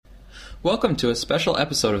Welcome to a special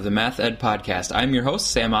episode of the Math Ed Podcast. I'm your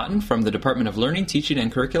host, Sam Otten, from the Department of Learning, Teaching,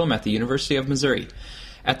 and Curriculum at the University of Missouri.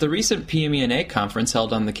 At the recent PMENA conference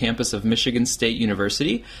held on the campus of Michigan State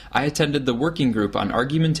University, I attended the working group on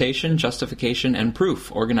argumentation, justification, and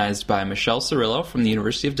proof, organized by Michelle Cirillo from the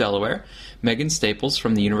University of Delaware, Megan Staples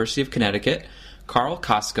from the University of Connecticut, Carl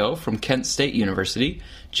Costco from Kent State University,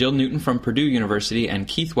 Jill Newton from Purdue University, and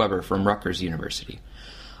Keith Weber from Rutgers University.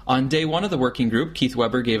 On day one of the working group, Keith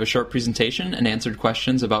Weber gave a short presentation and answered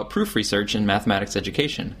questions about proof research in mathematics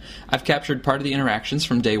education. I've captured part of the interactions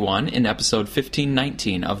from day one in episode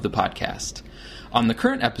 1519 of the podcast. On the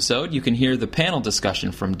current episode, you can hear the panel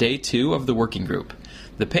discussion from day two of the working group.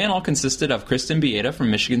 The panel consisted of Kristen Bieda from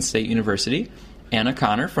Michigan State University, Anna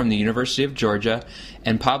Connor from the University of Georgia,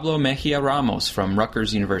 and Pablo Mejia Ramos from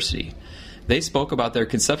Rutgers University. They spoke about their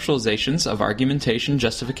conceptualizations of argumentation,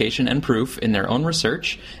 justification, and proof in their own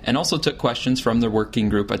research, and also took questions from the working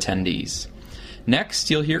group attendees. Next,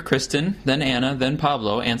 you'll hear Kristen, then Anna, then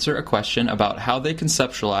Pablo answer a question about how they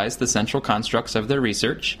conceptualize the central constructs of their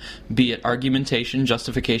research, be it argumentation,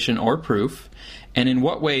 justification, or proof, and in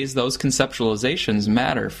what ways those conceptualizations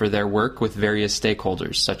matter for their work with various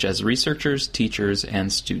stakeholders, such as researchers, teachers,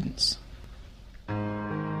 and students.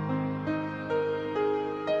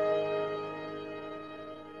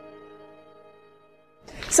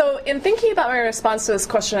 So in thinking about my response to this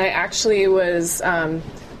question, I actually was,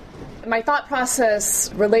 my thought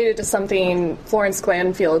process related to something Florence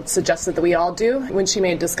Glanfield suggested that we all do when she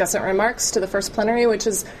made discussant remarks to the first plenary, which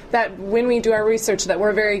is that when we do our research that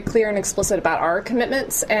we're very clear and explicit about our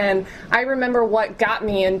commitments. And I remember what got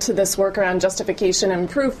me into this work around justification and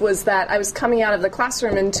proof was that I was coming out of the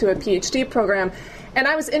classroom into a PhD program. And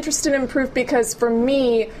I was interested in proof because, for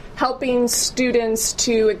me, helping students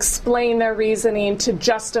to explain their reasoning, to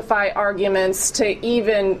justify arguments, to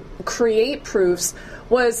even create proofs,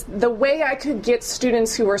 was the way I could get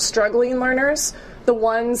students who were struggling learners, the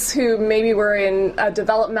ones who maybe were in a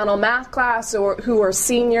developmental math class or who were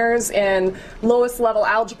seniors in lowest level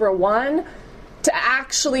Algebra 1, to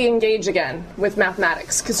actually engage again with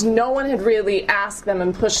mathematics, because no one had really asked them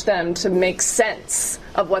and pushed them to make sense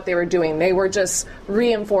of what they were doing. They were just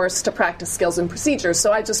reinforced to practice skills and procedures.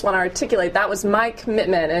 So I just want to articulate that was my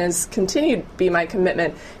commitment, and has continued to be my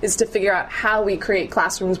commitment, is to figure out how we create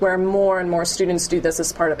classrooms where more and more students do this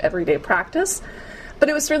as part of everyday practice. But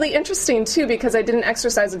it was really interesting, too, because I did an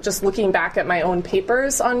exercise of just looking back at my own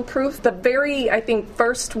papers on proof. The very, I think,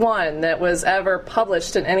 first one that was ever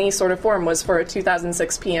published in any sort of form was for a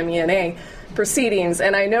 2006 PMENA proceedings.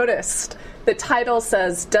 And I noticed the title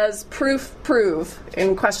says, "Does proof prove?"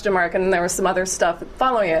 in question mark, and then there was some other stuff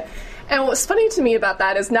following it. And what was funny to me about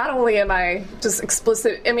that is not only am I just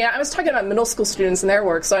explicit, I mean, I was talking about middle school students and their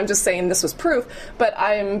work, so I'm just saying this was proof, but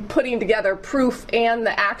I'm putting together proof and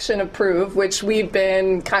the action of proof, which we've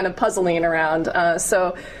been kind of puzzling around.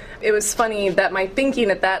 So it was funny that my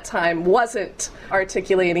thinking at that time wasn't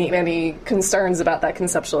articulating any concerns about that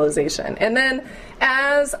conceptualization. And then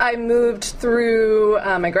as I moved through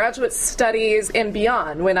my graduate studies and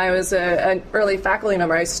beyond, when I was an early faculty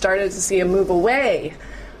member, I started to see a move away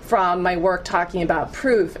from my work talking about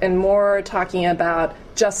proof and more talking about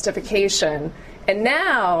justification. And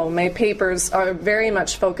now my papers are very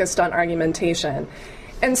much focused on argumentation.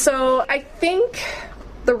 And so I think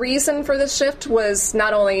the reason for this shift was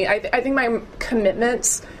not only, I think my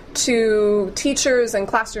commitments to teachers and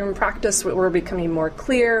classroom practice were becoming more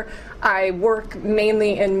clear. I work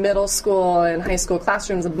mainly in middle school and high school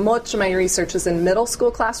classrooms. Much of my research is in middle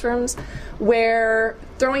school classrooms, where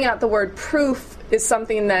throwing out the word proof is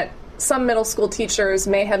something that some middle school teachers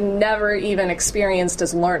may have never even experienced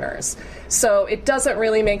as learners. So it doesn't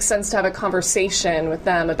really make sense to have a conversation with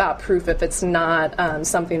them about proof if it's not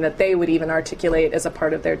something that they would even articulate as a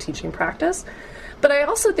part of their teaching practice. But I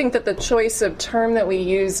also think that the choice of term that we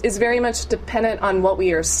use is very much dependent on what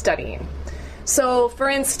we are studying. So, for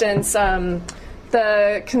instance,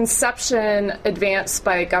 the conception advanced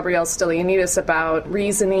by Gabrielle Stylianides about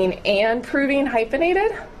reasoning and proving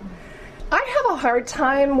hyphenated, I have a hard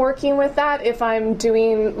time working with that if I'm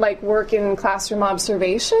doing work in classroom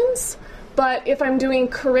observations. But if I'm doing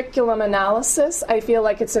curriculum analysis, I feel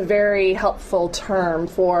like it's a very helpful term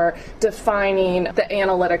for defining the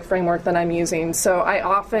analytic framework that I'm using. So I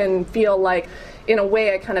often feel like, in a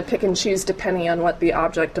way, I kind of pick and choose depending on what the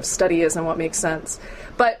object of study is and what makes sense.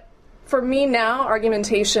 But for me now,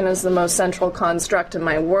 argumentation is the most central construct in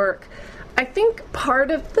my work. I think part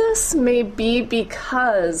of this may be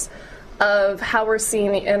because of how we're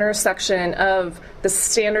seeing the intersection of the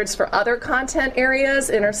standards for other content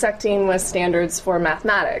areas intersecting with standards for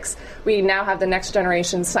mathematics. We now have the next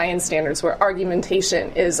generation science standards where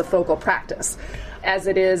argumentation is a focal practice, as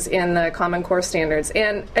it is in the Common Core standards.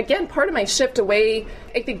 And again, part of my shift away,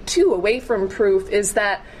 I think, away from proof is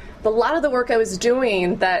that a lot of the work I was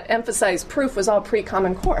doing that emphasized proof was all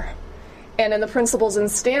pre-Common Core. And in the principles and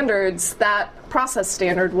standards, that process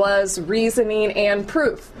standard was reasoning and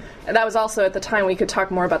proof. And that was also, at the time, we could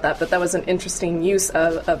talk more about that, but that was an interesting use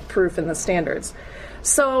of proof in the standards.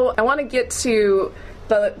 So I want to get to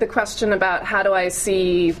the question about how do I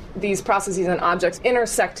see these processes and objects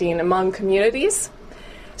intersecting among communities.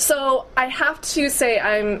 So I have to say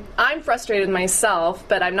I'm frustrated myself,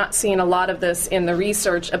 but I'm not seeing a lot of this in the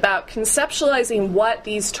research about conceptualizing what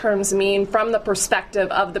these terms mean from the perspective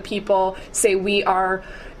of the people, say, we are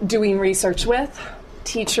doing research with,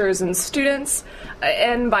 teachers and students,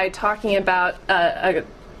 and by talking about a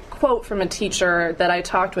quote from a teacher that I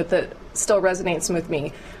talked with that still resonates with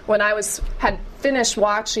me. When I had finished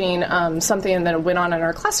watching something that went on in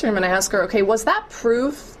our classroom, and I asked her, okay, was that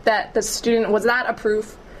proof that the student, was that a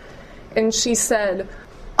proof? And she said,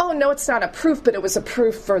 oh, no, it's not a proof, but it was a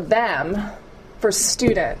proof for them, for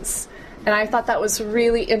students. And I thought that was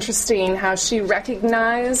really interesting how she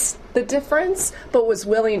recognized the difference, but was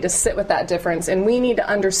willing to sit with that difference. And we need to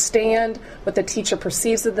understand what the teacher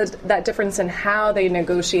perceives of that difference and how they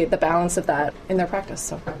negotiate the balance of that in their practice.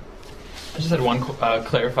 So, I just had one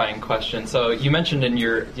clarifying question. So you mentioned in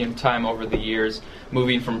your time over the years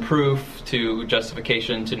moving from proof to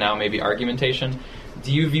justification to now maybe argumentation.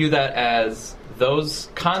 Do you view that as those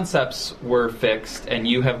concepts were fixed and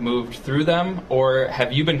you have moved through them, or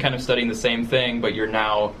have you been kind of studying the same thing but you're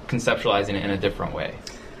now conceptualizing it in a different way?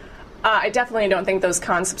 I definitely don't think those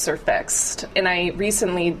concepts are fixed. And I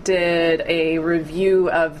recently did a review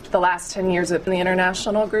of the last 10 years of the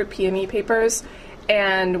International Group PME papers,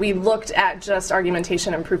 and we looked at just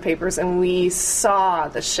argumentation and proof papers, and we saw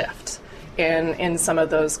the shift in some of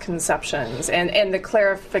those conceptions and the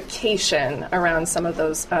clarification around some of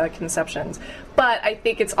those conceptions. But I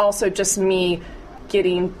think it's also just me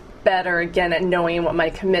getting better again at knowing what my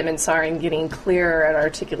commitments are and getting clearer at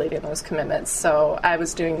articulating those commitments. So I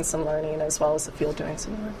was doing some learning as well as the field doing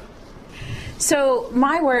some work. So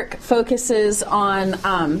my work focuses on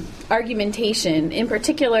argumentation, in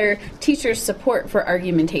particular teachers' support for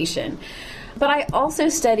argumentation. But I also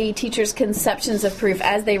study teachers' conceptions of proof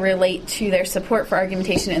as they relate to their support for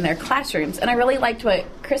argumentation in their classrooms. And I really liked what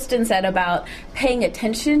Kristen said about paying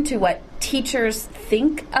attention to what teachers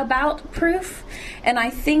think about proof. And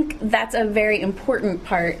I think that's a very important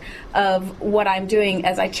part of what I'm doing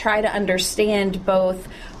as I try to understand both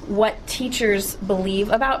what teachers believe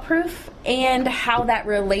about proof and how that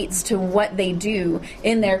relates to what they do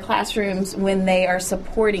in their classrooms when they are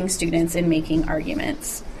supporting students in making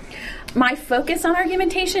arguments. My focus on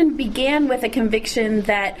argumentation began with a conviction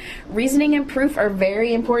that reasoning and proof are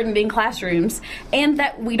very important in classrooms and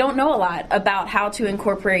that we don't know a lot about how to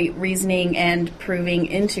incorporate reasoning and proving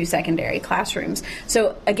into secondary classrooms.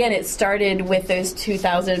 So again, it started with those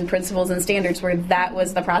 2000 principles and standards where that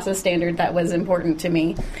was the process standard that was important to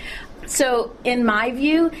me. So, in my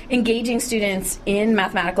view, engaging students in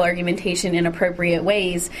mathematical argumentation in appropriate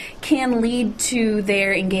ways can lead to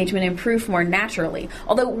their engagement in proof more naturally,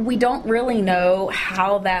 although we don't really know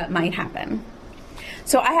how that might happen.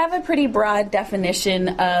 So I have a pretty broad definition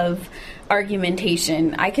of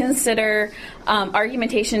argumentation. I consider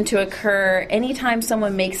argumentation to occur anytime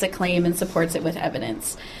someone makes a claim and supports it with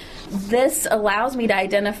evidence. This allows me to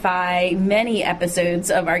identify many episodes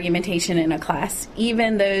of argumentation in a class,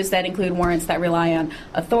 even those that include warrants that rely on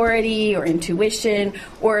authority or intuition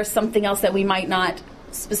or something else that we might not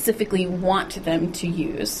specifically want them to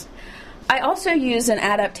use. I also use an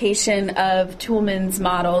adaptation of Toulmin's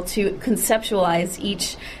model to conceptualize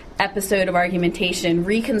each episode of argumentation,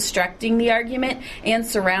 reconstructing the argument and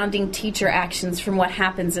surrounding teacher actions from what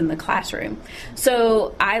happens in the classroom.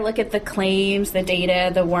 So I look at the claims, the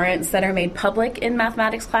data, the warrants that are made public in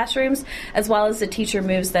mathematics classrooms, as well as the teacher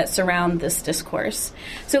moves that surround this discourse.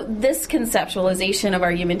 So this conceptualization of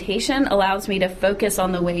argumentation allows me to focus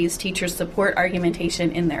on the ways teachers support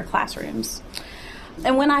argumentation in their classrooms.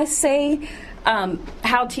 And when I say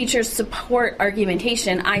how teachers support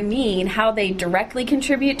argumentation, I mean how they directly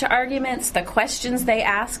contribute to arguments, the questions they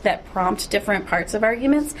ask that prompt different parts of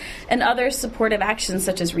arguments, and other supportive actions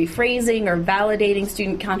such as rephrasing or validating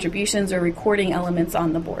student contributions or recording elements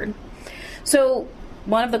on the board. So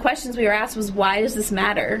one of the questions we were asked was, why does this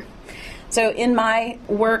matter? So in my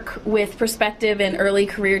work with prospective and early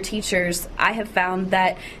career teachers, I have found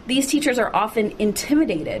that these teachers are often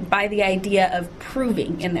intimidated by the idea of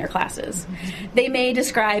proving in their classes. They may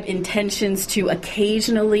describe intentions to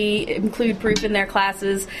occasionally include proof in their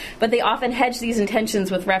classes, but they often hedge these intentions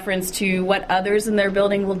with reference to what others in their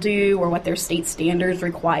building will do or what their state standards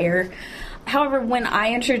require. However, when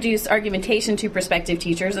I introduce argumentation to prospective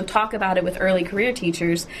teachers and talk about it with early career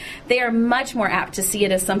teachers, they are much more apt to see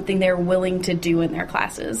it as something they're willing to do in their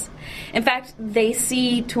classes. In fact, they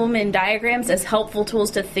see Toulmin diagrams as helpful tools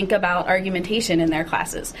to think about argumentation in their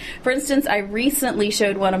classes. For instance, I recently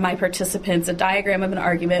showed one of my participants a diagram of an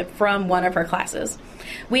argument from one of her classes.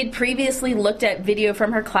 We had previously looked at video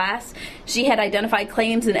from her class. She had identified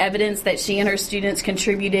claims and evidence that she and her students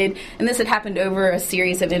contributed, and this had happened over a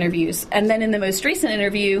series of interviews. And then in the most recent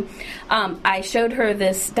interview, I showed her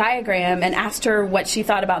this diagram and asked her what she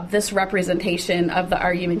thought about this representation of the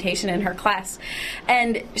argumentation in her class.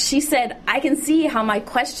 And she said, I can see how my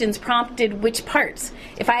questions prompted which parts.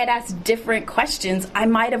 If I had asked different questions, I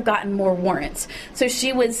might have gotten more warrants. So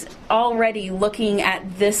she was already looking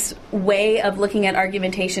at this way of looking at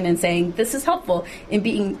argumentation and saying, this is helpful in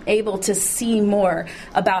being able to see more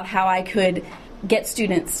about how I could get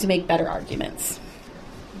students to make better arguments.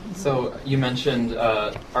 So you mentioned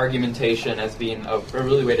argumentation as being a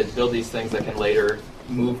really way to build these things that can later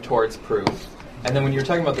move towards proof. And then when you're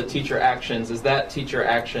talking about the teacher actions, is that teacher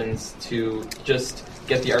actions to just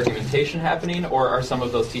get the argumentation happening, or are some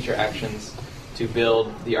of those teacher actions to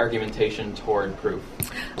build the argumentation toward proof?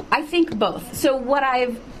 I think both. So what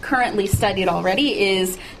I've currently studied already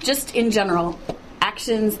is just in general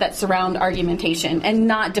actions that surround argumentation and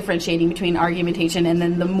not differentiating between argumentation and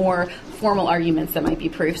then the more formal arguments that might be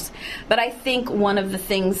proofs. But I think one of the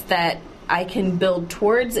things that I can build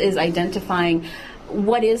towards is identifying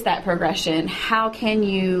what is that progression? How can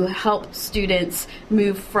you help students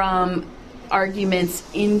move from arguments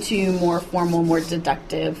into more formal, more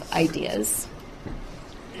deductive ideas?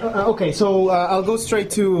 Okay, so I'll go straight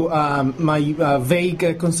to my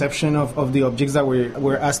vague conception of the objects that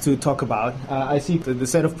we're asked to talk about. I see the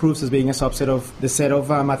set of proofs as being a subset of the set of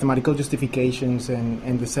mathematical justifications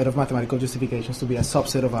and the set of mathematical justifications to be a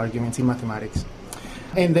subset of arguments in mathematics.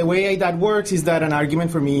 And the way that works is that an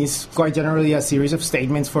argument for me is quite generally a series of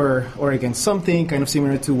statements for or against something, kind of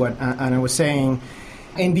similar to what Anna was saying.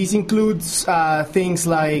 And this includes things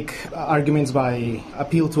like arguments by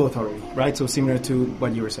appeal to authority, right? So similar to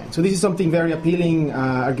what you were saying. So this is something very appealing.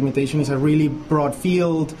 Argumentation is a really broad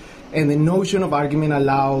field, and the notion of argument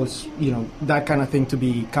allows, that kind of thing to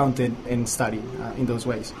be counted and studied in those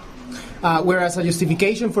ways. Whereas a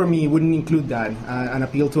justification for me wouldn't include that, an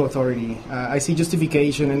appeal to authority. I see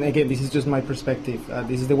justification, and again, this is just my perspective.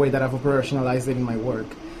 This is the way that I've operationalized it in my work,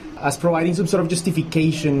 as providing some sort of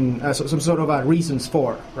justification, some sort of reasons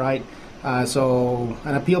for, right? So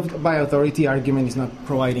an appeal by authority argument is not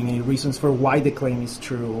providing any reasons for why the claim is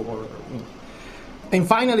true. And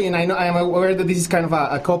finally, and I am aware that this is kind of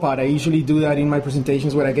a cop-out, I usually do that in my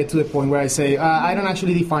presentations where I get to the point where I say, I don't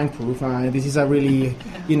actually define proof. This is a really,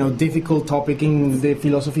 difficult topic in the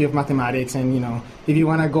philosophy of mathematics, and, if you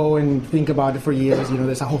want to go and think about it for years,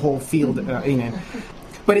 there's a whole field in it.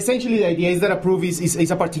 But essentially, the idea is that a proof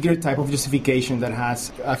is a particular type of justification that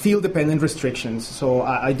has field-dependent restrictions. So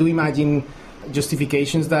I do imagine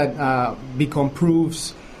justifications that become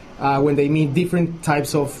proofs when they meet different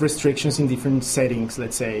types of restrictions in different settings,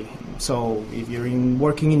 let's say. So if you're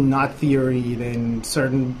working in knot theory, then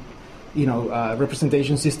certain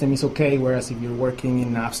representation system is okay, whereas if you're working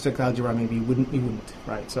in abstract algebra, maybe it wouldn't,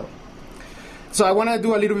 right? So I want to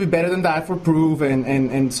do a little bit better than that for proof,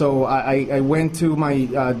 and so I went to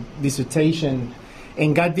my dissertation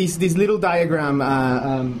and got this little diagram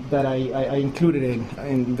that I included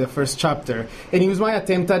in the first chapter. And it was my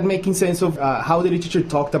attempt at making sense of how the literature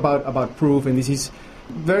talked about proof, and this is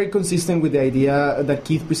very consistent with the idea that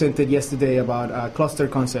Keith presented yesterday about cluster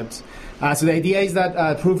concepts. So the idea is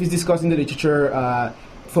that proof is discussed in the literature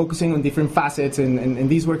focusing on different facets, and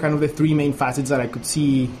these were kind of the three main facets that I could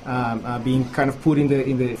see being kind of put in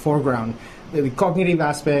the foreground. The cognitive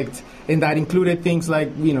aspect, and that included things like,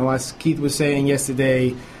 as Keith was saying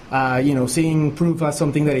yesterday, seeing proof as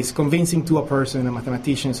something that is convincing to a person, a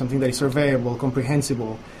mathematician, something that is surveyable,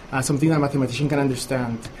 comprehensible, something that a mathematician can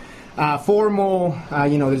understand. Formal,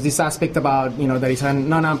 there's this aspect about, that is a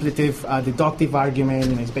non-amplitive, deductive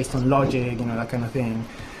argument, it's based on logic, that kind of thing.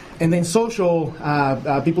 And then social,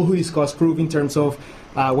 people who discuss proof in terms of,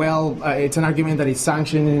 it's an argument that is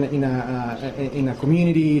sanctioned in a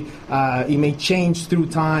community. It may change through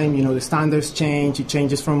time. The standards change. It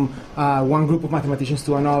changes from one group of mathematicians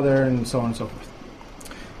to another, and so on and so forth.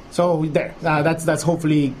 So there, that's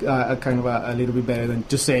hopefully kind of a little bit better than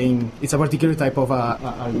just saying it's a particular type of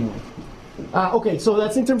argument. Okay, so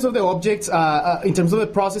that's in terms of the objects. In terms of the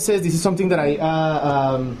processes, this is something that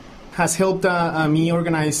has helped me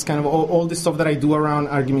organize kind of all the stuff that I do around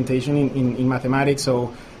argumentation in mathematics.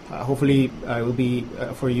 So hopefully it will be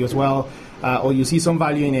for you as well, or you see some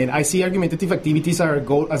value in it. I see argumentative activities as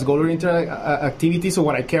goal-oriented activities. So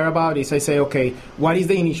what I care about is I say, okay, what is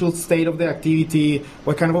the initial state of the activity?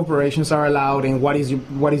 What kind of operations are allowed, and what is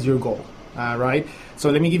your goal? Right? So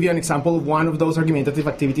let me give you an example of one of those argumentative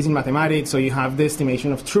activities in mathematics. So you have the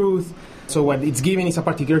estimation of truth. So what it's given is a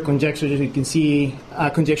particular conjecture. As you can see, a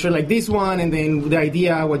conjecture like this one, and then the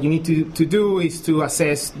idea, what you need to do is to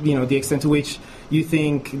assess, the extent to which you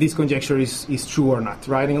think this conjecture is true or not,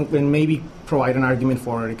 right? And maybe provide an argument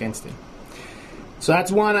for or against it. So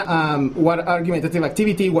that's one, what argumentative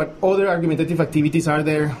activity. What other argumentative activities are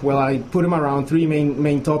there? Well, I put them around three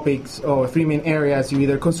main topics or three main areas. You're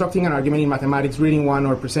either constructing an argument in mathematics, reading one,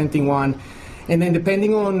 or presenting one. And then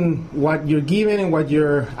depending on what you're given and what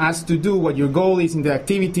you're asked to do, what your goal is in the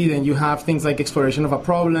activity, then you have things like exploration of a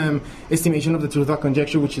problem, estimation of the truth of a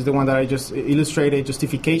conjecture, which is the one that I just illustrated,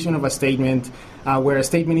 justification of a statement, where a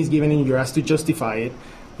statement is given and you're asked to justify it.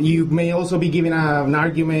 You may also be given an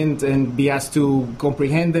argument and be asked to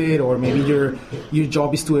comprehend it, or maybe your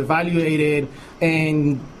job is to evaluate it.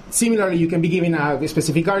 And similarly, you can be given a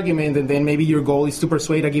specific argument, and then maybe your goal is to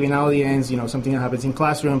persuade a given audience, something that happens in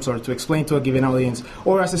classrooms, or to explain to a given audience.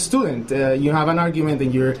 Or as a student, you have an argument,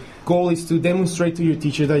 and your goal is to demonstrate to your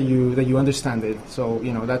teacher that you understand it. So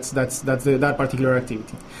that's that particular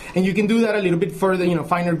activity. And you can do that a little bit further,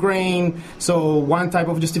 finer grain. So one type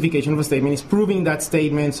of justification of a statement is proving that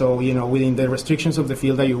statement. So within the restrictions of the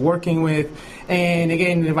field that you're working with. And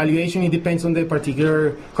again, evaluation, it depends on the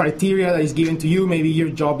particular criteria that is given to you. Maybe your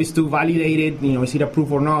job is to validate it. Is it a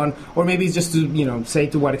proof or not? Or maybe it's just to say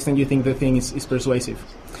to what extent you think the thing is persuasive.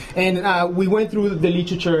 And we went through the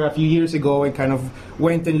literature a few years ago and kind of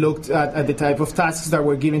went and looked at the type of tasks that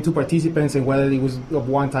were given to participants and whether it was of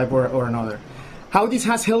one type or another. How this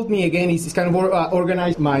has helped me, again, is kind of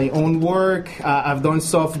organize my own work. I've done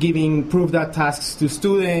stuff giving proof that tasks to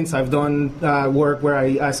students. I've done work where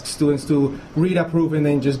I ask students to read a proof and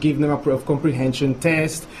then just give them a proof comprehension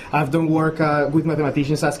test. I've done work with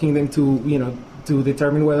mathematicians asking them to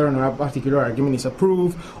determine whether or not a particular argument is a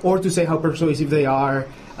proof, or to say how persuasive they are.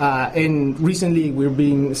 And recently, we've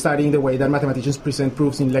been studying the way that mathematicians present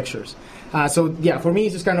proofs in lectures. So for me,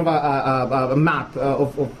 it's just kind of a map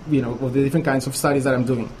of the different kinds of studies that I'm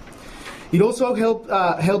doing. It also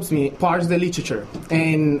helps me parse the literature.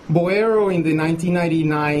 And Boero, in the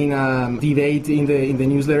 1999 debate in the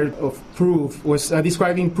newsletter of Proof, was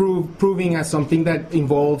describing proving as something that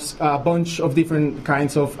involves a bunch of different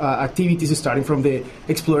kinds of activities, starting from the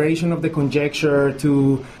exploration of the conjecture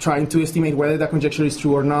to trying to estimate whether that conjecture is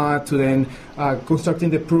true or not, to then constructing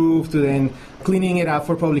the proof, to then cleaning it up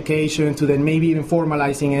for publication, to then maybe even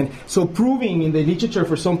formalizing it. So proving in the literature,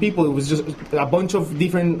 for some people, it was just a bunch of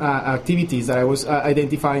different activities that I was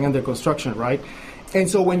identifying under construction, right? And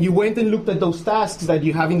so when you went and looked at those tasks that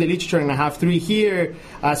you have in the literature, and I have three here,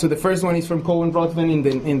 so the first one is from Cohen-Rothman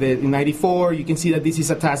in 94. You can see that this is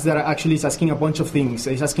a task that actually is asking a bunch of things.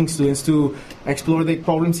 It's asking students to explore the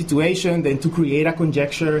problem situation, then to create a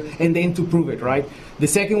conjecture, and then to prove it, right? The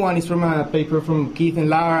second one is from a paper from Keith and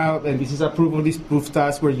Lara, and this is a proof of this proof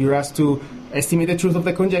task where you're asked to estimate the truth of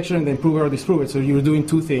the conjecture and then prove it or disprove it. So you're doing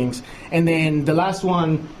two things. And then the last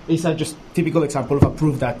one is a just typical example of a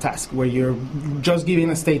prove that task, where you're just giving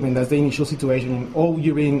a statement. That's the initial situation, and all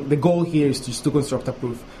you're being, the goal here is just to construct a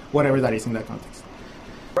proof, whatever that is in that context.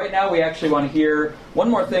 Right now, we actually want to hear one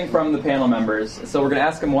more thing from the panel members. So we're going to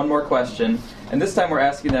ask them one more question, and this time we're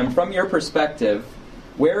asking them, from your perspective,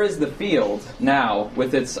 where is the field now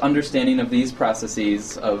with its understanding of these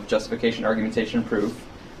processes of justification, argumentation, and proof?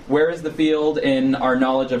 Where is the field in our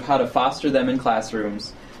knowledge of how to foster them in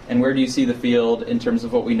classrooms? And where do you see the field in terms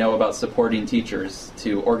of what we know about supporting teachers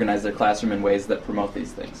to organize their classroom in ways that promote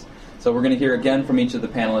these things? So we're going to hear again from each of the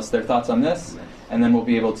panelists their thoughts on this, and then we'll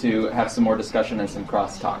be able to have some more discussion and some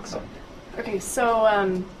cross-talk. Okay, so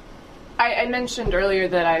I mentioned earlier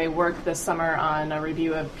that I worked this summer on a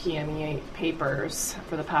review of PME papers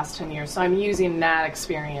for the past 10 years, so I'm using that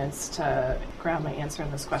experience to ground my answer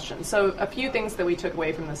in this question. So a few things that we took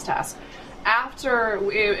away from this task. After,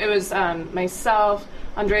 it was myself,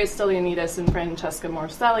 Andreas Stylianides, and Francesca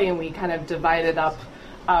Morselli, and we kind of divided up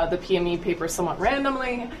the PME paper somewhat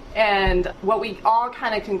randomly, and what we all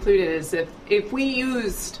kind of concluded is if we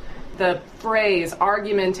used the phrase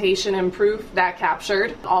argumentation and proof, that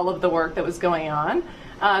captured all of the work that was going on.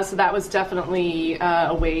 So that was definitely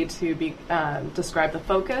a way to describe the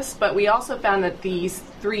focus. But we also found that these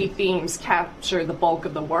 3 themes capture the bulk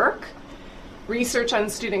of the work: research on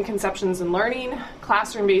student conceptions and learning,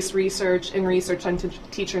 classroom-based research, and research on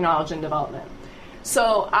teacher knowledge and development.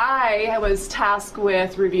 So I was tasked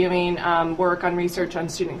with reviewing work on research on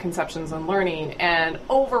student conceptions and learning, and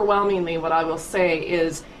overwhelmingly what I will say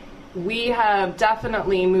is we have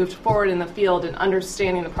definitely moved forward in the field in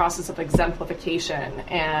understanding the process of exemplification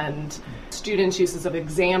and students' uses of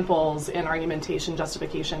examples in argumentation,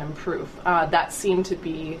 justification, and proof. That seemed to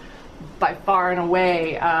be by far and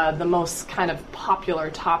away the most kind of popular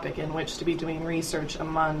topic in which to be doing research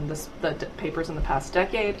among the papers in the past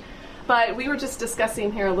decade. But we were just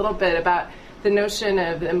discussing here a little bit about the notion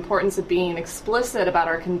of the importance of being explicit about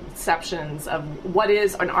our conceptions of what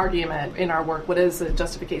is an argument in our work, what is a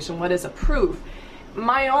justification, what is a proof.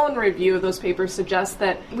 My own review of those papers suggests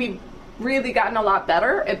that we've really gotten a lot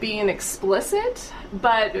better at being explicit,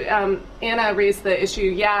 but Anna raised the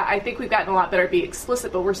issue, I think we've gotten a lot better at being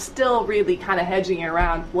explicit, but we're still really kind of hedging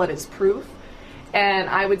around what is proof. And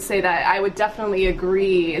I would say that I would definitely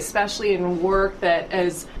agree, especially in work that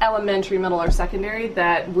is elementary, middle, or secondary,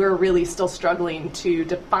 that we're really still struggling to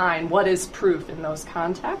define what is proof in those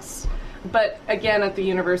contexts. But again, at the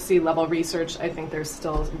university level research, I think there's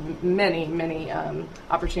still many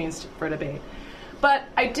opportunities for debate. But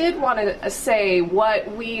I did want to say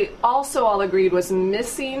what we also all agreed was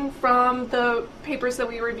missing from the papers that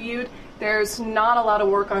we reviewed. There's not a lot of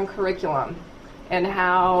work on curriculum and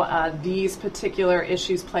how these particular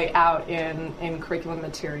issues play out in curriculum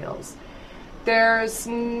materials. There's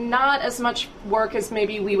not as much work as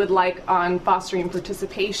maybe we would like on fostering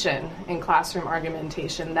participation in classroom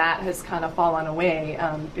argumentation. That has kind of fallen away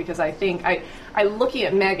because I think I looking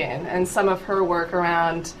at Megan and some of her work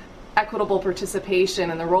around equitable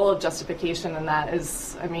participation and the role of justification in that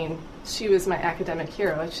is, she was my academic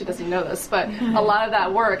hero. She doesn't know this, but a lot of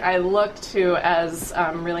that work I looked to as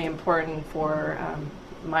really important for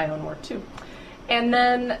my own work too. And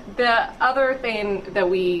then the other thing that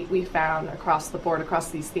we found across the board, across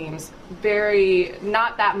these themes,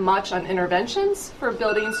 not that much on interventions for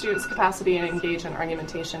building students' capacity and engage in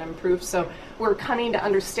argumentation and proof. So we're coming to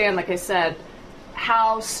understand, like I said,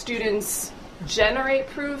 how students generate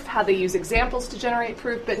proof, how they use examples to generate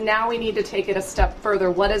proof, but now we need to take it a step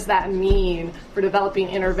further. What does that mean for developing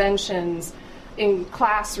interventions in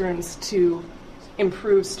classrooms to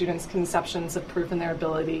improve students' conceptions of proof and their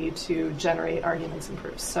ability to generate arguments and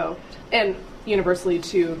proofs? So, and universally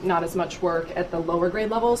too, not as much work at the lower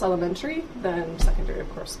grade levels, elementary, than secondary,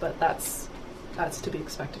 of course, but that's to be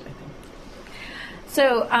expected, I think.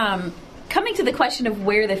 So, coming to the question of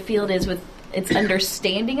where the field is with its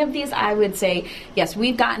understanding of these, I would say, yes,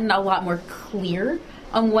 we've gotten a lot more clear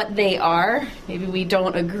on what they are. Maybe we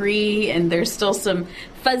don't agree, and there's still some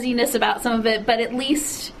fuzziness about some of it, but at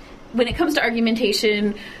least when it comes to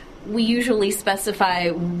argumentation, we usually specify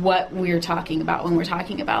what we're talking about when we're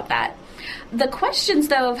talking about that. The questions,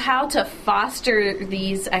 though, of how to foster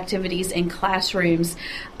these activities in classrooms,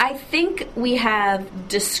 I think we have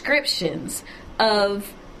descriptions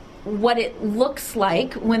of what it looks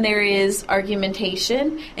like when there is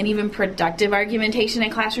argumentation and even productive argumentation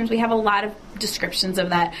in classrooms. We have a lot of descriptions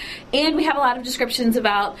of that. And we have a lot of descriptions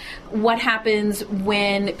about what happens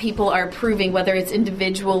when people are proving, whether it's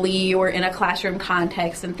individually or in a classroom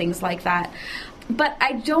context and things like that. But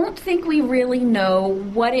I don't think we really know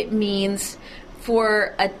what it means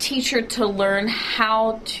for a teacher to learn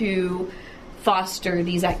how to foster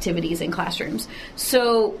these activities in classrooms.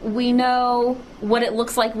 So we know what it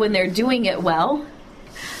looks like when they're doing it well,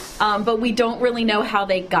 but we don't really know how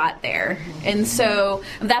they got there. And so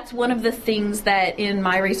that's one of the things that in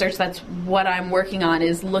my research, that's what I'm working on,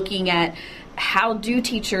 is looking at how do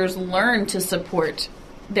teachers learn to support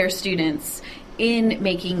their students in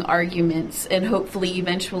making arguments and hopefully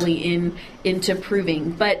eventually into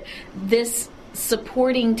proving. But this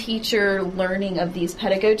supporting teacher learning of these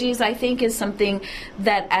pedagogies, I think, is something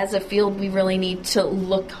that as a field we really need to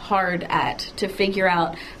look hard at to figure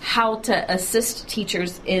out how to assist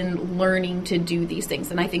teachers in learning to do these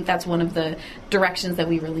things. And I think that's one of the directions that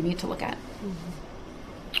we really need to look at.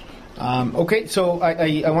 Okay, so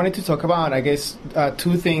I wanted to talk about, I guess,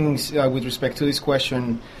 two things with respect to this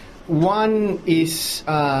question. One is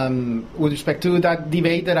with respect to that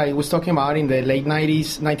debate that I was talking about in the late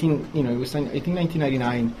 90s, it was, I think,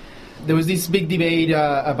 1999. There was this big debate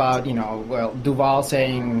about, Duval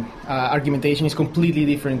saying argumentation is completely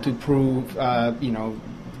different to prove,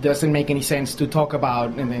 doesn't make any sense to talk about,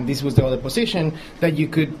 and then this was the other position, that you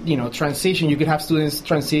could, transition, you could have students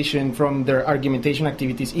transition from their argumentation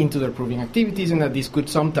activities into their proving activities, and that this could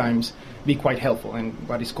sometimes be quite helpful, and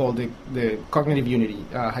what is called the cognitive unity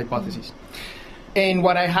hypothesis. And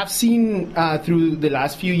what I have seen through the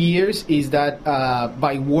last few years is that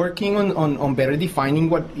by working on better defining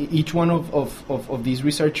what each one of these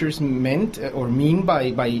researchers meant or mean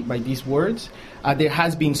by these words, there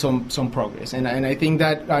has been some progress. And I think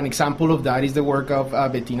that an example of that is the work of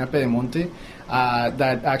Bettina Pedemonte,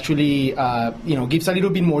 that actually gives a little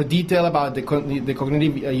bit more detail about the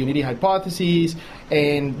cognitive unity hypothesis,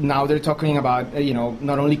 and now they're talking about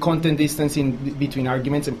not only content distancing between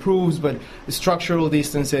arguments and proofs, but structural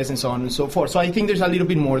distances and so on and so forth. So I think there's a little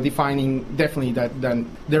bit more defining, definitely, than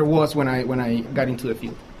there was when I got into the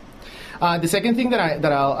field. The second thing that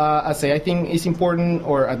I'll say I think is important,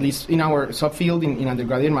 or at least in our subfield in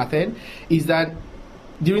undergraduate math ed, is that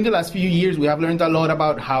during the last few years we have learned a lot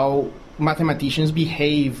about how mathematicians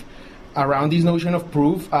behave around this notion of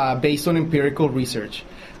proof based on empirical research.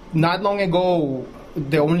 Not long ago,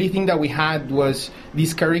 the only thing that we had was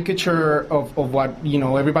this caricature of what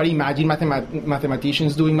everybody imagined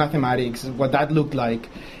mathematicians doing mathematics, what that looked like,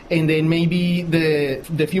 and then maybe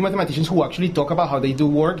the few mathematicians who actually talk about how they do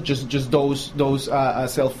work, just those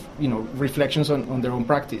self reflections on their own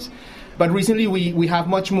practice. But recently we have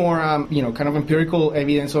much more kind of empirical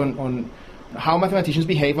evidence on how mathematicians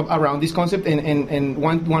behave around this concept, and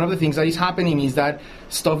one of the things that is happening is that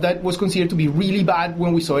stuff that was considered to be really bad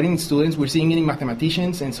when we saw it in students, we're seeing it in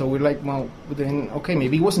mathematicians, and so we're like, well, then okay,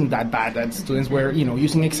 maybe it wasn't that bad that students were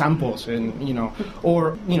using examples and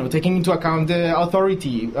or taking into account the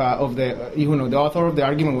authority of the the author of the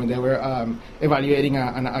argument when they were evaluating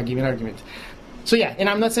a given argument. So yeah, and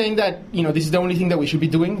I'm not saying that this is the only thing that we should be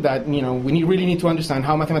doing, that we really need to understand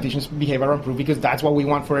how mathematicians behave around proof, because that's what we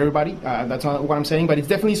want for everybody. That's not what I'm saying, but it's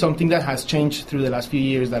definitely something that has changed through the last few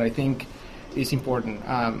years that I think is important.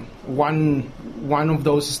 One of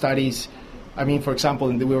those studies, for example,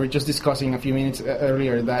 we were just discussing a few minutes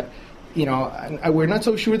earlier that we're not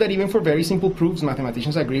so sure that even for very simple proofs,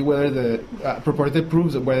 mathematicians agree whether the purported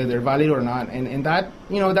proofs, whether they're valid or not, and that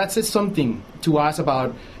that says something to us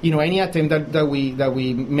about any attempt that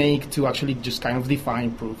we make to actually just kind of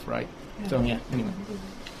define proof, right? Yeah. So yeah, anyway.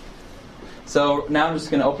 So now I'm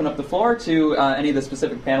just going to open up the floor to any of the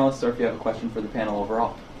specific panelists, or if you have a question for the panel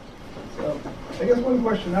overall. So I guess one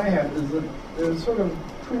question I have is that there's sort of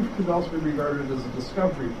proof could also be regarded as a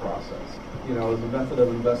discovery process, as a method of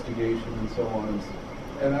investigation and so on.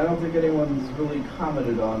 And I don't think anyone's really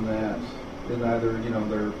commented on that in either,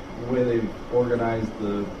 the way they've organized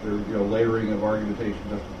their layering of argumentation,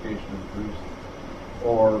 justification, and proofs,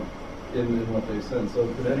 or in what they said. So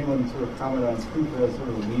could anyone sort of comment on proof as sort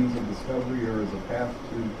of a means of discovery or as a path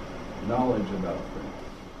to knowledge about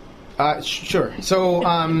things? Sure. So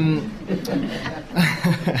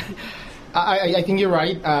I think you're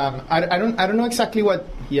right. I don't know exactly what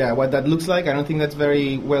that looks like. I don't think that's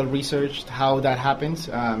very well researched how that happens.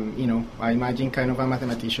 I imagine kind of a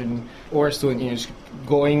mathematician or a student just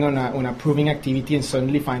going on a proving activity and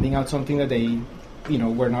suddenly finding out something that they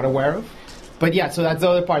were not aware of. But yeah, so that's the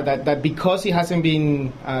other part, that because it hasn't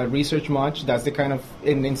been researched much, that's the kind of,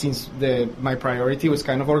 and since my priority was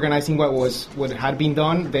kind of organizing what had been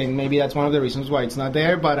done, then maybe that's one of the reasons why it's not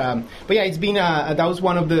there. But yeah, it's been that was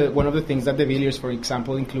one of the things that de Villiers, for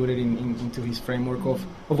example, included into his framework of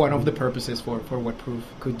one of the purposes for what proof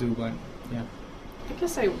could do. But yeah, I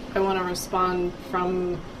guess I want to respond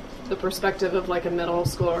from the perspective of like a middle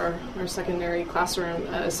school or secondary classroom,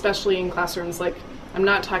 especially in classrooms like. I'm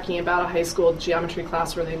not talking about a high school geometry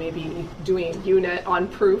class where they may be doing unit on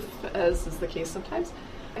proof, as is the case sometimes.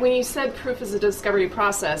 When you said proof is a discovery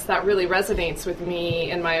process, that really resonates with me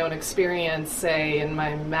in my own experience, say, in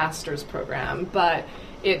my master's program. But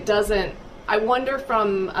it doesn't, I wonder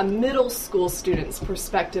from a middle school student's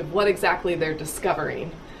perspective what exactly they're discovering.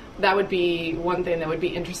 That would be one thing that would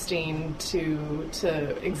be interesting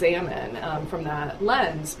to examine from that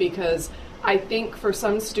lens, because I think for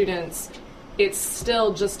some students, it's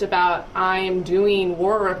still just about I'm doing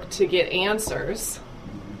work to get answers,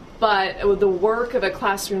 but the work of a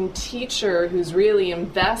classroom teacher who's really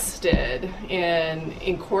invested in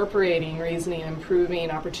incorporating reasoning and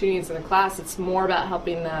improving opportunities in the class, it's more about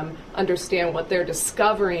helping them understand what they're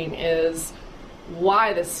discovering is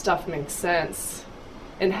why this stuff makes sense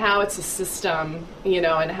and how it's a system,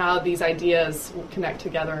 and how these ideas connect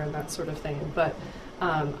together and that sort of thing. But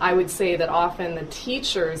I would say that often the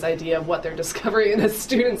teacher's idea of what they're discovering and the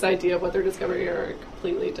student's idea of what they're discovering are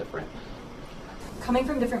completely different. coming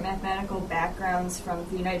from different mathematical backgrounds from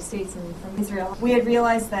the United States and from Israel, we had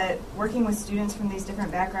realized that working with students from these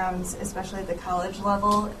different backgrounds, especially at the college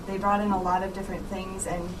level, they brought in a lot of different things,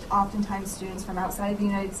 and oftentimes students from outside the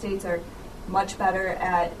United States are much better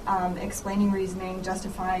at explaining reasoning,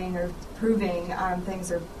 justifying, or proving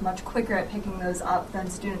things, are much quicker at picking those up than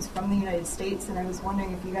students from the United States. And I was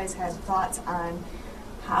wondering if you guys had thoughts on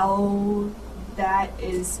how that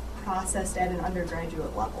is processed at an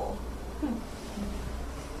undergraduate level.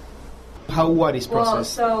 How what is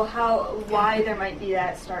processed? Well, so why there might be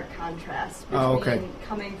that stark contrast between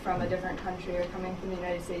coming from a different country or coming from the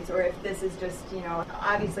United States, or if this is just,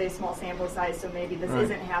 obviously a small sample size, so maybe this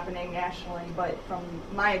isn't happening nationally, but from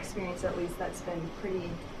my experience at least, that's been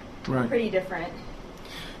pretty different.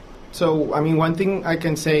 So, one thing I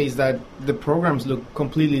can say is that the programs look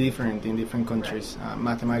completely different in different countries,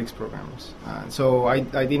 mathematics programs. So I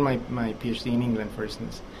did my PhD in England, for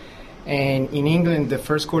instance. And in England, the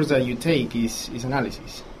first course that you take is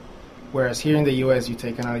analysis, whereas here in the U.S. you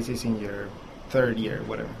take analysis in your third year,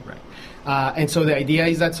 whatever, right? And so the idea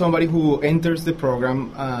is that somebody who enters the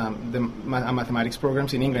program, mathematics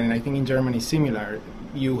programs in England, and I think in Germany is similar,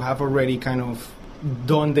 you have already kind of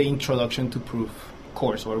done the introduction to proof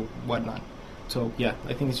course or whatnot. So yeah,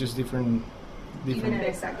 I think it's just different. Even at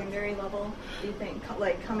a secondary level, do you think,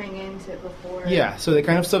 like coming into before? Yeah, so the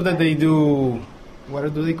kind of stuff that they do.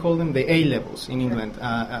 What do they call them? The A levels in England,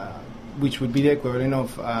 which would be the equivalent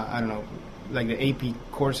of, like the AP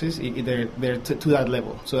courses. They're to that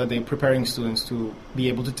level, so that they're preparing students to be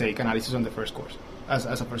able to take analysis on the first course, as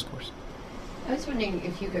a first course. I was wondering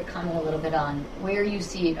if you could comment a little bit on where you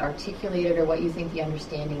see it articulated, or what you think the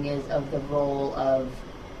understanding is of the role of,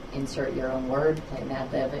 insert your own word, play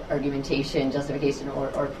math, argumentation, justification,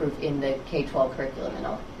 or proof in the K-12 curriculum. And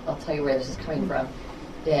I'll tell you where this is coming from.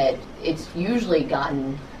 That it's usually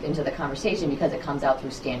gotten into the conversation because it comes out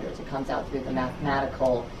through standards. It comes out through the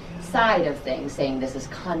mathematical side of things, saying this is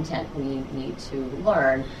content we need to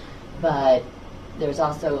learn, but there's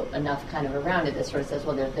also enough kind of around it that sort of says,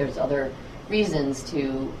 well, there's other reasons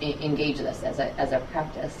to engage this as a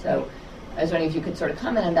practice. So I was wondering if you could sort of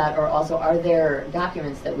comment on that, or also are there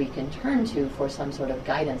documents that we can turn to for some sort of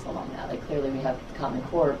guidance along that? Like clearly we have the Common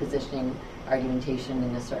Core positioning argumentation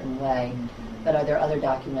in a certain way, but are there other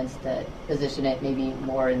documents that position it maybe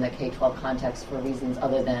more in the K-12 context for reasons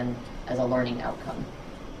other than as a learning outcome?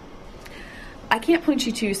 I can't point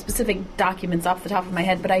you to specific documents off the top of my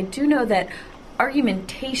head, but I do know that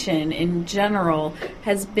argumentation in general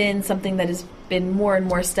has been something that has been more and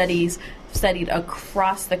more studied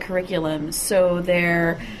across the curriculum. So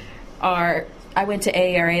I went to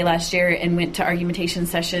AARA last year and went to argumentation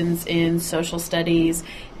sessions in social studies,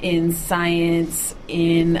 in science,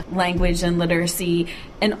 in language and literacy.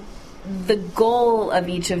 And the goal of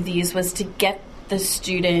each of these was to get the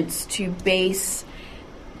students to base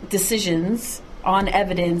decisions on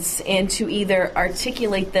evidence and to either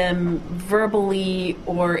articulate them verbally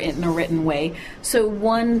or in a written way. So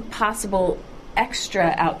one possible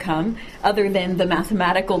extra outcome, other than the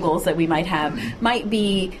mathematical goals that we might have, might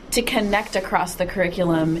be to connect across the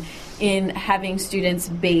curriculum in having students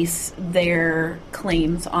base their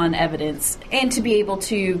claims on evidence and to be able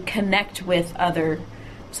to connect with other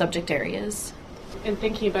subject areas. In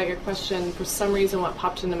thinking about your question, for some reason what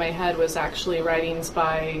popped into my head was actually writings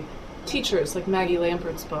by teachers, like Maggie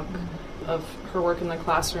Lampert's book of her work in the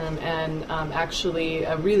classroom, and actually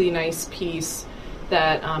a really nice piece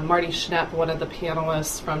that Marty Schnepp, one of the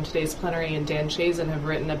panelists from today's plenary, and Dan Chazen have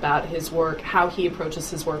written about his work, how he approaches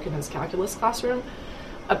his work in his calculus classroom,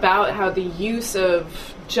 about how the use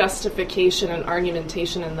of justification and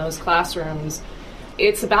argumentation in those classrooms,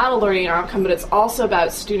 it's about a learning outcome, but it's also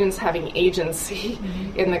about students having agency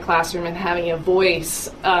in the classroom and having a voice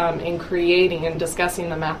in creating and discussing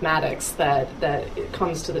the mathematics that it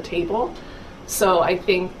comes to the table. So I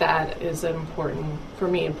think that is an important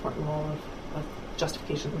role of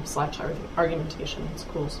justification/argumentation in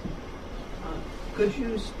schools. Could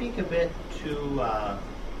you speak a bit to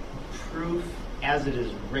proof as it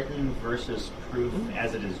is written versus proof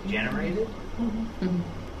as it is generated?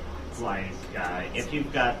 Like, if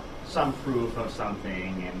you've got some proof of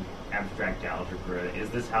something in abstract algebra, is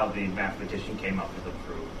this how the mathematician came up with the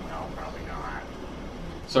proof? Well, probably not.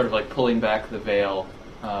 Sort of like pulling back the veil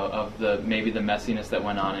of maybe the messiness that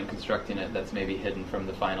went on in constructing it that's maybe hidden from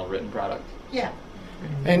the final written product. Yeah.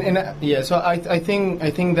 So I think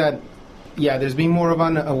that there's been more of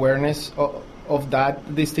an awareness of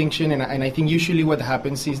that distinction, and I think usually what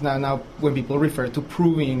happens is now when people refer to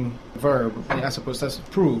proving verb as opposed to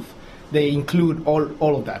proof, they include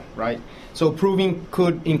all of that, right? So proving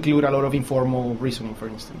could include a lot of informal reasoning, for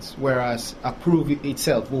instance, whereas a proof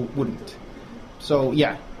itself wouldn't. So,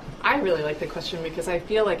 yeah. I really like the question because I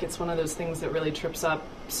feel like it's one of those things that really trips up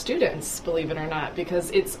students, believe it or not,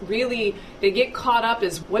 because it's really, they get caught up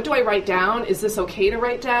as, what do I write down? Is this okay to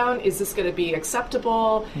write down? Is this going to be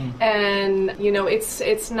acceptable? And, you know,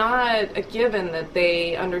 it's not a given that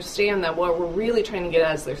they understand that what we're really trying to get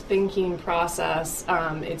at is their thinking process.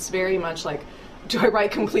 It's very much like, do I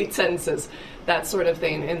write complete sentences? That sort of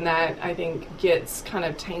thing. And that, I think, gets kind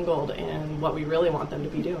of tangled in what we really want them to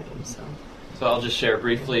be doing. So I'll just share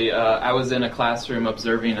briefly. I was in a classroom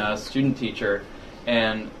observing a student teacher,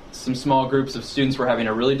 and some small groups of students were having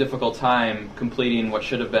a really difficult time completing what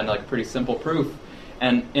should have been like pretty simple proof.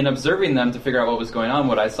 And in observing them to figure out what was going on,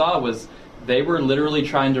 what I saw was they were literally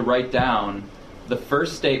trying to write down the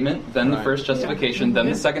first statement, then the first justification, then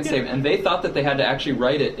the second statement, and they thought that they had to actually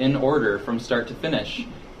write it in order from start to finish.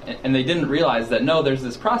 And they didn't realize that, no, there's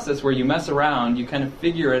this process where you mess around, you kind of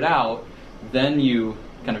figure it out, then you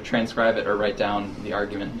kind of transcribe it or write down the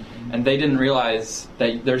argument. And they didn't realize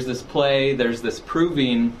that there's this play, there's this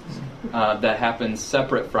proving that happens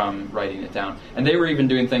separate from writing it down. And they were even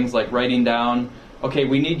doing things like writing down, okay,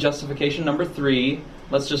 we need justification number 3.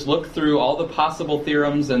 Let's just look through all the possible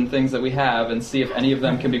theorems and things that we have and see if any of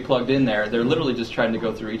them can be plugged in there. They're literally just trying to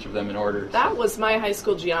go through each of them in order. That was my high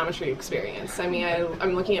school geometry experience. I mean,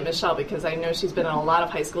 I'm looking at Michelle because I know she's been in a lot of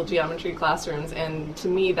high school geometry classrooms, and to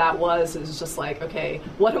me that was just like, okay,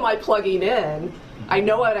 what am I plugging in? I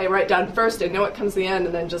know what I write down first, I know what comes at the end,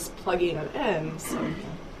 and then just plugging it in. So.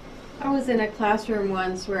 I was in a classroom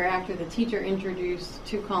once where after the teacher introduced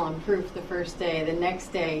two-column proof the first day, the next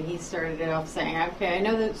day he started it off saying, okay, I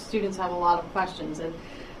know that students have a lot of questions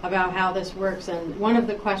about how this works, and one of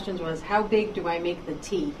the questions was, how big do I make the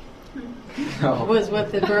T? Was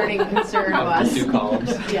what the burning concern was. Two columns.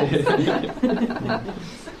 Yes.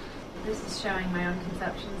 This is showing my own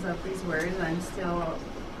conceptions of these words. I'm still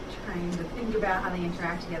trying to think about how they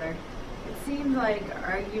interact together. It seems like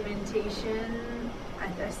argumentation,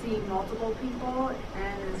 I see multiple people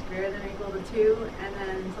and is greater than or equal to 2, and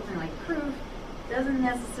then something like proof doesn't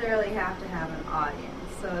necessarily have to have an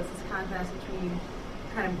audience. So it's this contrast between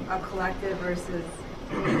kind of a collective versus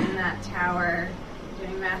being in that tower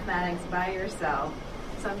doing mathematics by yourself.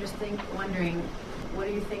 So I'm just wondering, what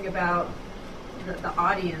do you think about the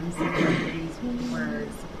audience of these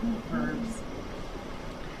words, verbs?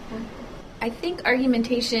 I think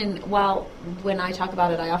argumentation, while when I talk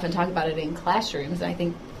about it, I often talk about it in classrooms, and I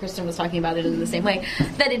think Kristen was talking about it in the same way,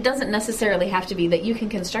 that it doesn't necessarily have to be that you can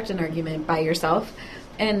construct an argument by yourself.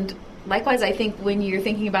 And likewise, I think when you're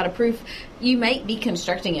thinking about a proof, you might be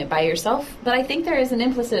constructing it by yourself, but I think there is an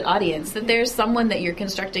implicit audience, that there's someone that you're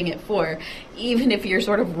constructing it for. Even if you're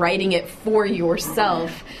sort of writing it for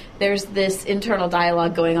yourself, there's this internal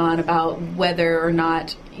dialogue going on about whether or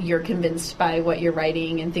not you're convinced by what you're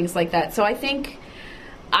writing and things like that. So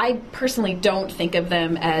I personally don't think of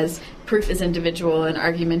them as proof is individual and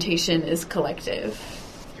argumentation is collective.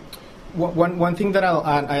 One thing that I'll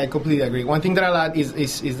add, I completely agree. One thing that I'll add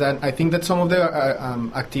is that I think that some of the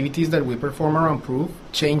activities that we perform around proof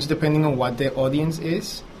change depending on what the audience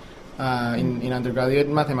is. In undergraduate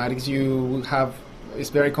mathematics, it's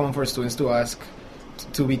very common for students to ask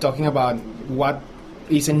to be talking about what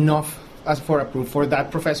is enough as for a proof for that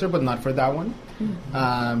professor, but not for that one.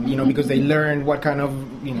 Because they learn what kind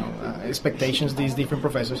of expectations these different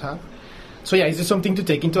professors have. So yeah, it's just something to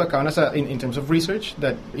take into account in terms of research,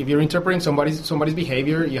 that if you're interpreting somebody's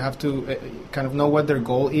behavior, you have to kind of know what their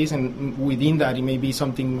goal is, and within that, it may be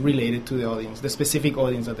something related to the audience, the specific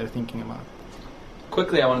audience that they're thinking about.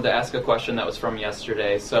 Quickly, I wanted to ask a question that was from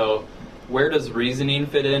yesterday. So, where does reasoning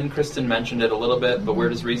fit in? Kristen mentioned it a little bit, but where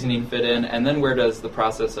does reasoning fit in? And then where does the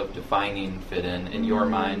process of defining fit in your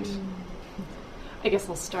mind? I guess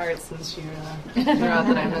I'll start since you're out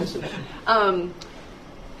that I mentioned it.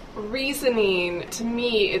 Reasoning, to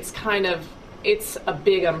me, it's a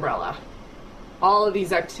big umbrella. All of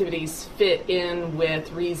these activities fit in with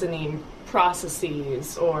reasoning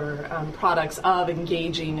processes or products of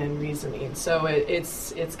engaging in reasoning. So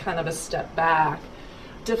it's kind of a step back.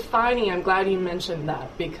 Defining, I'm glad you mentioned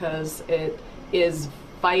that, because it is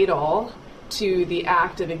vital to the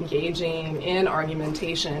act of engaging in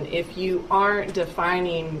argumentation. If you aren't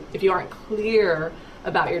clear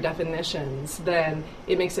about your definitions, then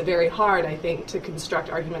it makes it very hard, I think, to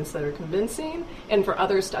construct arguments that are convincing and for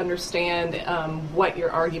others to understand what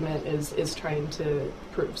your argument is trying to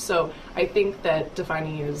prove. So I think that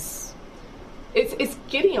defining is it's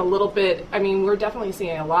getting a little bit. I mean, we're definitely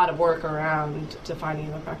seeing a lot of work around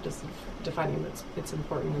defining the practice of defining it's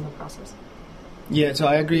important in the process. Yeah, so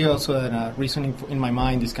I agree also that reasoning in my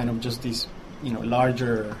mind is kind of just this,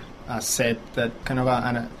 larger set that kind of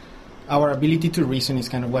our ability to reason is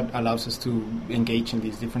kind of what allows us to engage in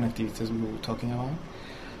these different activities we were talking about.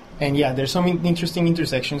 And yeah, there's some interesting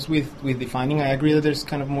intersections with defining. I agree that there's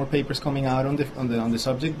kind of more papers coming out on the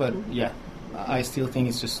subject, but yeah, I still think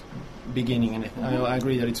it's just beginning, and I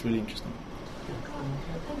agree that it's really interesting.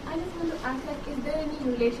 I just want to ask, is there any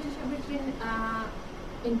relationship between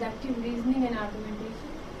inductive reasoning and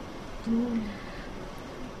argumentation?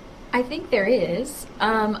 I think there is.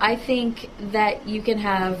 I think that you can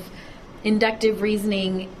have inductive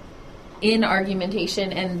reasoning in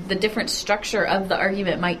argumentation, and the different structure of the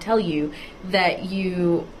argument might tell you that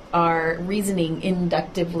you are reasoning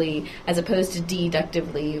inductively as opposed to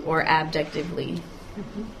deductively or abductively.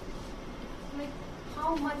 Mm-hmm.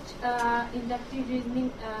 How much inductive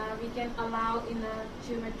reasoning we can allow in a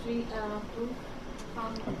geometry proof? How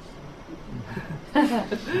much?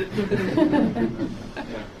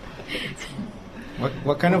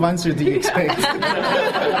 What kind of answer do you expect?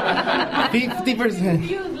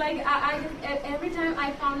 50%. Like every time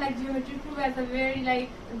I found geometry proof as a very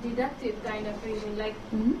deductive kind of reasoning.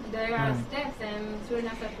 There are steps and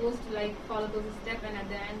students are supposed to follow those steps and at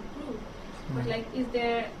the end prove. But is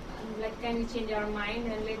there can we change our mind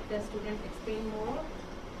and let the student explain more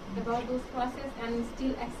about those process and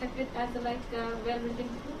still accept it as a well-written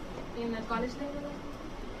proof in a college level?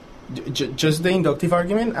 Just the inductive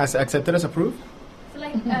argument as accepted as a proof? So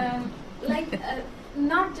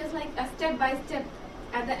not just a step by step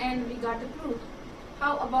at the end we got the proof.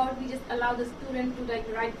 How about we just allow the student to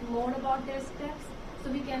write more about their steps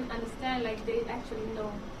so we can understand they actually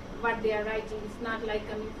know what they are writing. It's not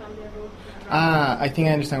coming from their rote. I think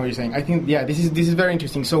I understand what you're saying. I think this is very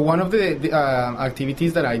interesting. So one of the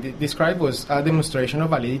activities that I described was a demonstration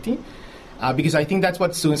of validity, because I think that's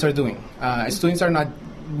what students are doing. Students are not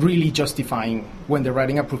really justifying when they're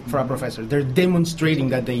writing a proof for a professor. They're demonstrating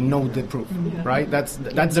that they know the proof, right? That's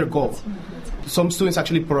their goal. Some students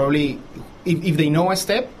actually probably, if they know a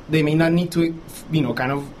step, they may not need to,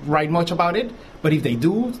 kind of write much about it. But if they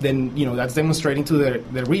do, then that's demonstrating to the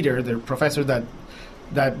reader, the professor,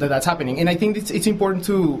 that's happening. And I think it's important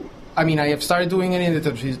to. I mean, I have started doing it in the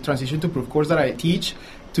transition to proof course that I teach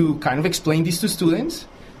to kind of explain this to students,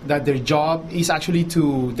 that their job is actually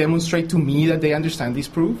to demonstrate to me that they understand this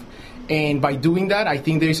proof. And by doing that, I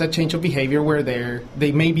think there is a change of behavior where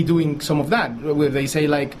they may be doing some of that, where they say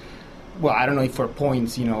well, I don't know if for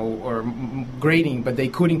points, or grading, but they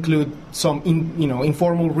could include some,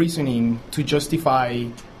 informal reasoning to justify,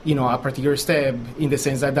 a particular step in the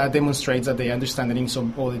sense that demonstrates that they understand it in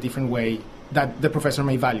some other different way that the professor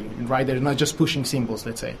may value, right? They're not just pushing symbols,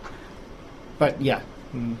 let's say. But yeah.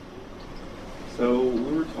 So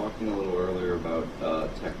we were talking a little earlier about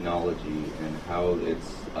technology and how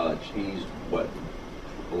it's changed what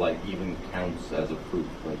even counts as a proof.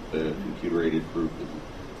 The computer-aided proof is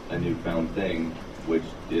a newfound thing, which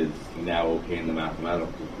is now okay in the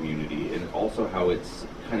mathematical community, and also how it's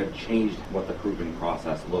kind of changed what the proving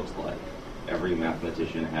process looks like. Every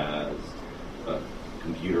mathematician has a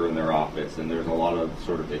computer in their office, and there's a lot of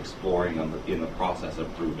sort of exploring in the process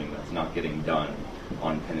of proving that's not getting done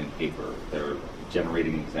on pen and paper. They're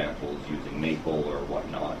generating examples using Maple or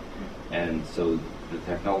whatnot. And so the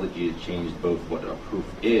technology has changed both what a proof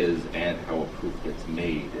is and how a proof gets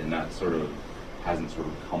made, and that sort of hasn't sort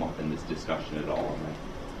of come up in this discussion at all. And I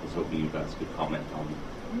was hoping you guys could comment on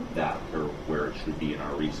that or where it should be in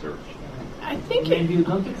our research. I think maybe you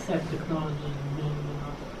don't accept technology,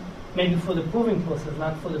 maybe for the proving process,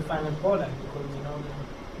 not for the final product, because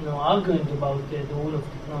arguing about the role of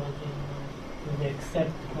technology, they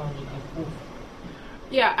accept technology as proof.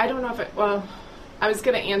 Yeah, I don't know if I was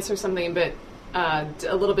going to answer something, but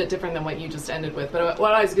a little bit different than what you just ended with. But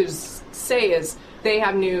what I was going to say is they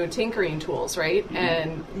have new tinkering tools, right? Mm-hmm.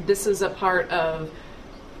 And this is a part of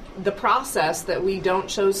the process that we don't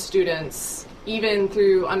show students even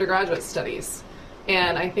through undergraduate studies.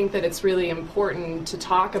 And I think that it's really important to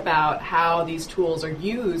talk about how these tools are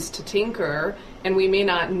used to tinker, and we may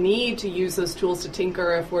not need to use those tools to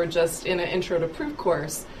tinker if we're just in an intro to proof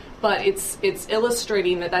course, but it's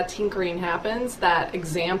illustrating that tinkering happens, that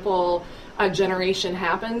example generation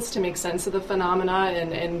happens to make sense of the phenomena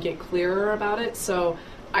and get clearer about it. So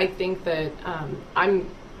I think that I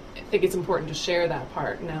think it's important to share that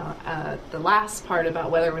part. Now, the last part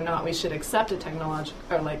about whether or not we should accept a technology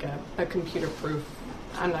or a computer proof,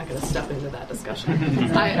 I'm not going to step into that discussion.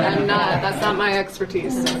 I'm not. That's not my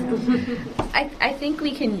expertise. I think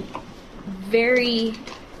we can very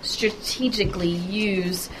strategically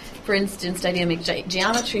use, for instance, dynamic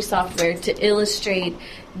geometry software to illustrate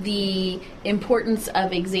the importance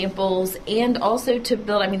of examples and also to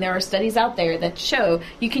build, there are studies out there that show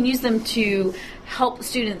you can use them to help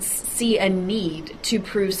students see a need to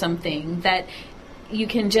prove something, that you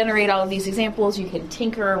can generate all of these examples, you can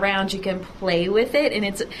tinker around, you can play with it, and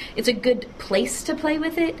it's a good place to play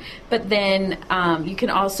with it, but then you can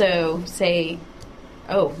also say,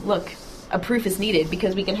 oh, look, a proof is needed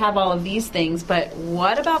because we can have all of these things, but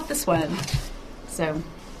what about this one? So,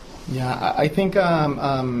 yeah, I think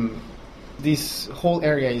this whole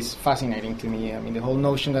area is fascinating to me. The whole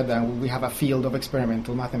notion that we have a field of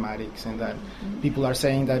experimental mathematics and that people are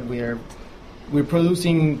saying that we're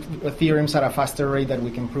producing theorems at a faster rate that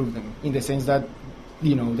we can prove them, in the sense that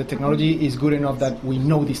the technology is good enough that we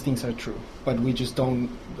know these things are true, but we just don't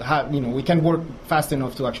have, we can't work fast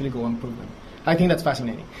enough to actually go and prove them. I think that's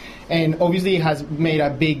fascinating, and obviously it has made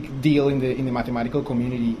a big deal in the mathematical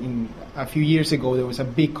community. A few years ago, there was a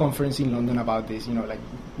big conference in London about this.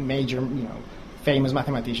 Major, famous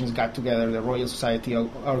mathematicians got together. The Royal Society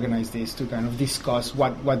organized this to kind of discuss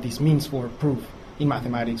what this means for proof in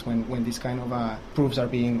mathematics when these kind of proofs are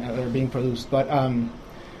being produced. But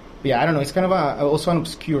yeah, I don't know. It's kind of also an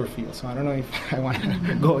obscure field, so I don't know if I want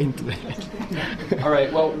to go into it. All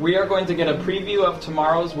right. Well, we are going to get a preview of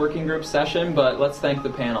tomorrow's working group session, but let's thank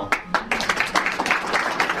the panel.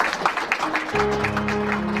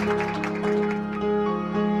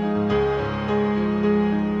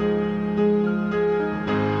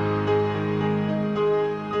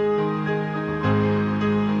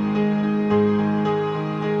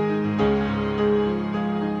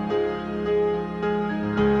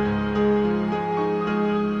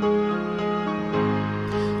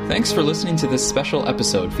 Thanks for listening to this special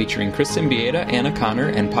episode featuring Kristen Bieda, Anna Connor,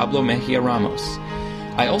 and Pablo Mejia Ramos.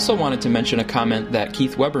 I also wanted to mention a comment that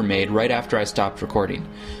Keith Weber made right after I stopped recording.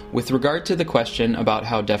 With regard to the question about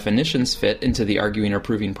how definitions fit into the arguing or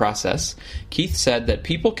proving process, Keith said that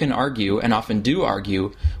people can argue, and often do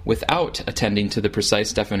argue, without attending to the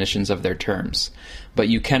precise definitions of their terms. But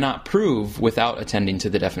you cannot prove without attending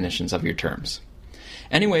to the definitions of your terms.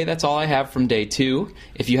 Anyway, that's all I have from day 2.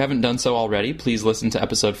 If you haven't done so already, please listen to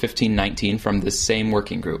episode 1519 from this same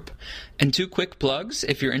working group. And 2 quick plugs.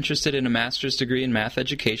 If you're interested in a master's degree in math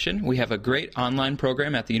education, we have a great online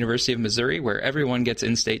program at the University of Missouri where everyone gets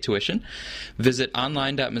in-state tuition. Visit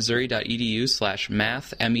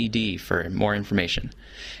online.missouri.edu/mathmed for more information.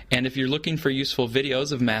 And if you're looking for useful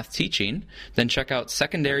videos of math teaching, then check out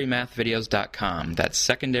secondarymathvideos.com. That's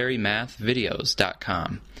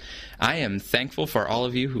secondarymathvideos.com. I am thankful for all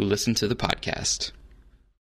of you who listen to the podcast.